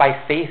and walk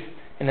by faith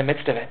in the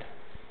midst of it.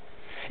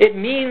 It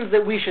means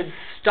that we should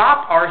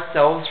stop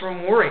ourselves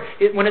from worrying.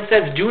 When it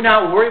says do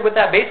not worry, what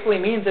that basically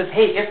means is,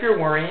 hey, if you're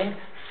worrying,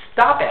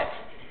 stop it.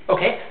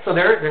 Okay, so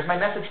there's my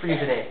message for you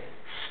today.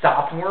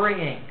 Stop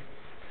worrying.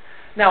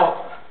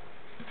 Now,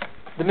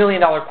 the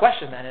million-dollar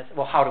question then is,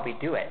 well, how do we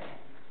do it?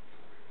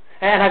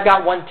 And I've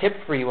got one tip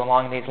for you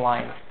along these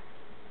lines.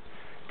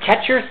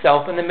 Catch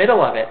yourself in the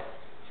middle of it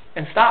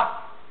and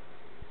stop.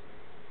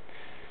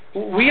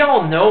 We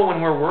all know when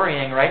we're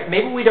worrying, right?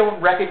 Maybe we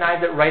don't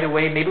recognize it right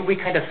away. Maybe we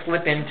kind of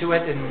slip into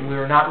it and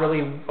we're not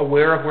really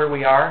aware of where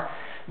we are.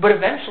 But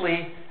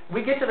eventually,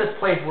 we get to this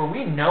place where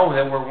we know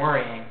that we're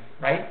worrying,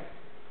 right?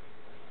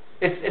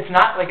 It's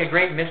not like a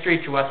great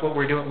mystery to us what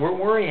we're doing. We're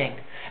worrying.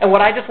 And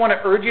what I just want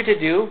to urge you to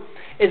do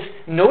is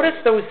notice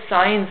those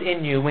signs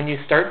in you when you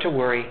start to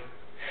worry.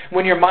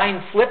 When your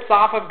mind slips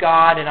off of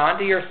God and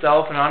onto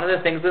yourself and onto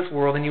the things of this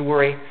world and you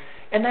worry,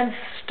 and then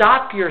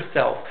stop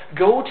yourself.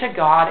 Go to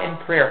God in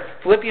prayer.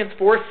 Philippians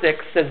 4:6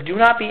 says, do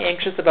not be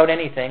anxious about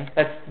anything.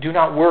 That's do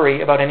not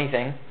worry about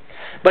anything.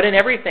 But in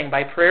everything,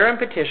 by prayer and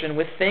petition,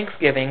 with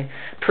thanksgiving,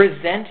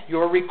 present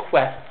your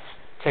requests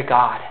to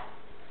God.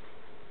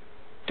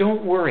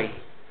 Don't worry.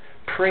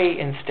 Pray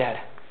instead.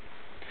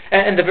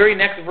 And the very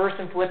next verse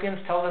in Philippians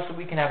tells us that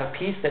we can have a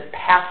peace that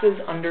passes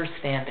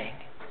understanding.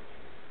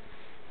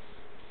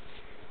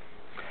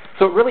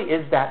 So it really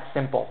is that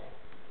simple.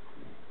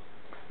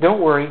 Don't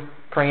worry,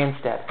 pray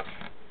instead.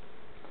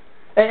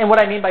 And what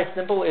I mean by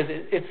simple is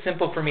it's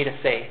simple for me to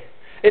say.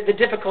 The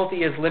difficulty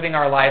is living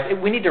our lives.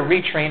 We need to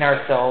retrain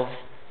ourselves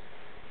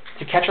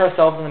to catch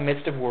ourselves in the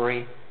midst of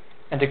worry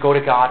and to go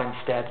to God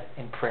instead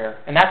in prayer.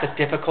 And that's a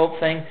difficult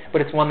thing, but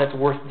it's one that's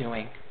worth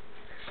doing.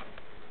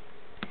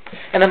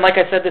 And then, like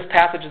I said, this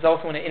passage is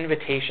also an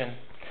invitation.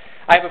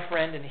 I have a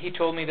friend, and he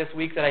told me this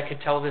week that I could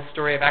tell this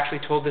story. I've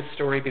actually told this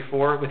story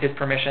before with his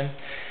permission.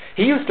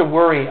 He used to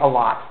worry a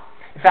lot.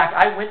 In fact,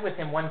 I went with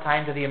him one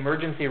time to the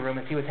emergency room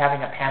as he was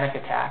having a panic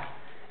attack.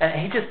 And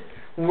he just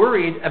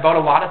worried about a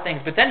lot of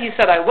things. But then he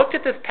said, I looked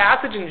at this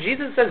passage and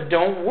Jesus says,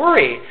 don't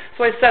worry.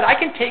 So I said, I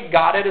can take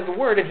God at His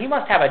word, and He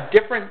must have a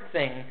different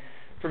thing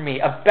for me,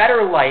 a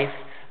better life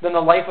than the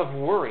life of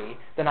worry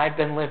than I've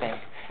been living.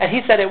 And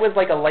he said it was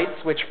like a light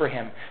switch for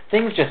him.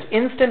 Things just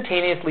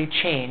instantaneously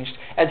changed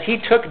as he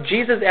took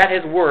Jesus at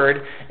His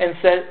word and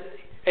said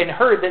and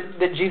heard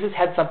that Jesus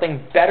had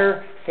something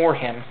better for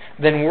him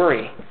than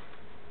worry.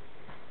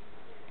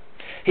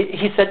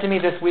 He said to me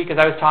this week as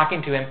I was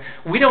talking to him,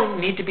 we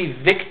don't need to be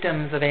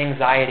victims of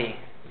anxiety.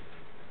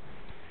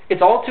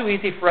 It's all too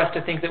easy for us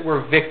to think that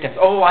we're victims.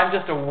 Oh, I'm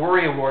just a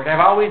worrywart. I've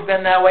always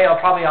been that way. I'll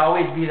probably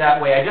always be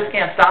that way. I just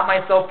can't stop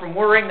myself from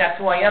worrying. That's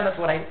who I am. That's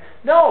what I...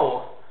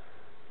 No.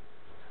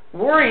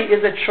 Worry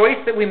is a choice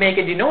that we make.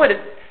 And you know what?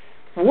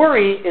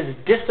 Worry is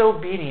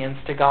disobedience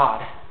to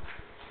God.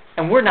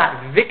 And we're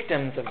not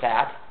victims of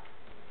that.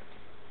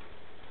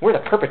 We're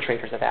the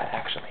perpetrators of that,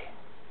 actually.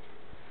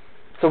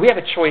 So we have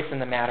a choice in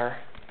the matter.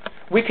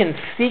 We can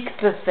seek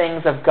the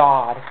things of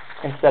God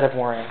instead of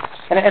worrying.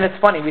 And it's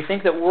funny, we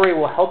think that worry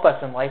will help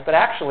us in life, but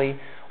actually,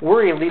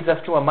 worry leads us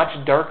to a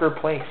much darker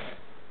place.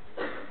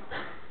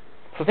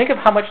 So think of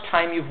how much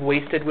time you've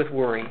wasted with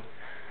worry.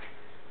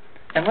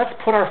 And let's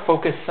put our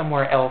focus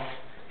somewhere else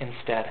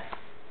instead.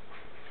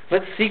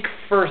 Let's seek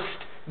first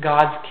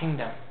God's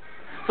kingdom.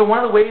 So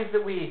one of the ways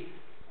that we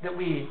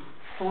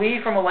flee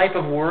from a life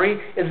of worry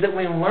is that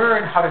we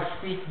learn how to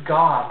seek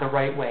God the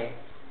right way.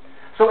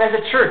 So as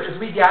a church, as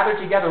we gather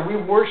together, we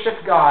worship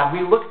God,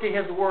 we look to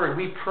His Word,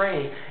 we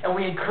pray, and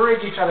we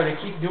encourage each other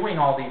to keep doing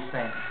all these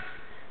things.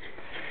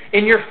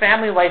 In your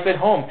family life at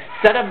home,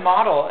 set a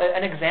model,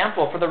 an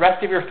example for the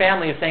rest of your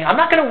family of saying, I'm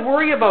not going to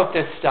worry about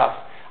this stuff.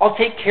 I'll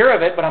take care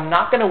of it, but I'm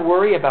not going to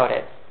worry about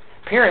it.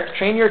 Parents,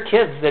 train your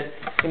kids that,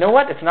 you know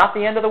what, it's not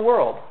the end of the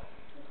world.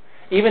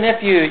 Even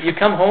if you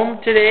come home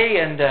today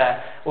and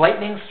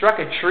lightning struck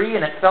a tree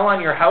and it fell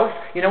on your house,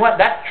 you know what,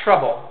 that's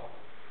trouble.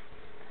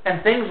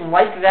 And things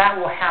like that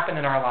will happen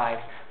in our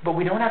lives, but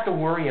we don't have to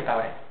worry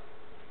about it.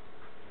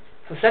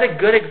 So set a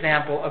good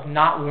example of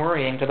not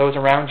worrying to those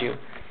around you.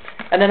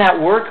 And then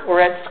at work or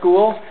at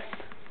school,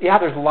 yeah,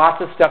 there's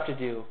lots of stuff to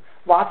do.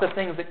 Lots of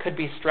things that could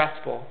be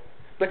stressful.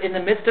 But in the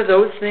midst of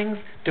those things,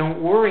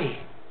 don't worry.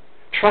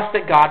 Trust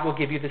that God will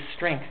give you the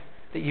strength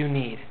that you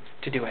need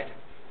to do it.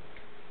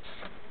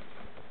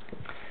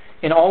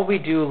 In all we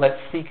do, let's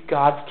seek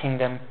God's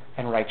kingdom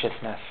and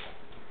righteousness.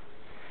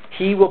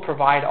 He will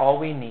provide all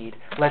we need.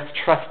 Let's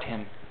trust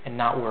Him and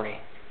not worry.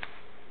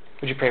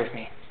 Would you pray with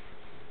me?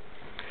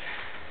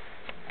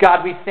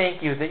 God, we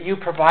thank You that You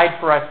provide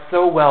for us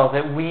so well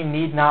that we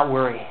need not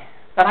worry.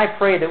 And I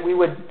pray that we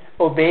would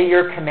obey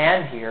Your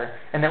command here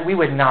and that we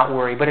would not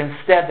worry, but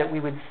instead that we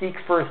would seek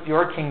first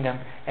Your kingdom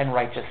and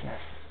righteousness.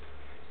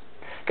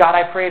 God,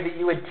 I pray that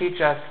You would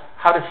teach us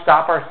how to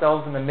stop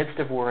ourselves in the midst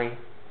of worry.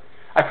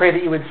 I pray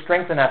that You would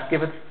strengthen us,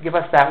 give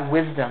us that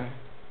wisdom,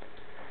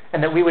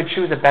 and that we would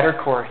choose a better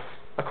course,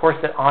 a course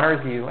that honors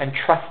You and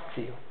trusts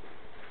You.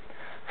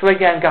 So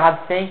again, God,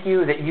 thank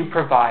You that You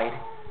provide.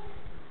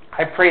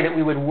 I pray that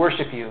we would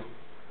worship You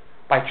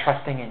by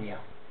trusting in You.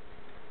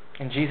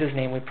 In Jesus'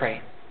 name we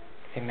pray.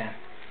 Amen.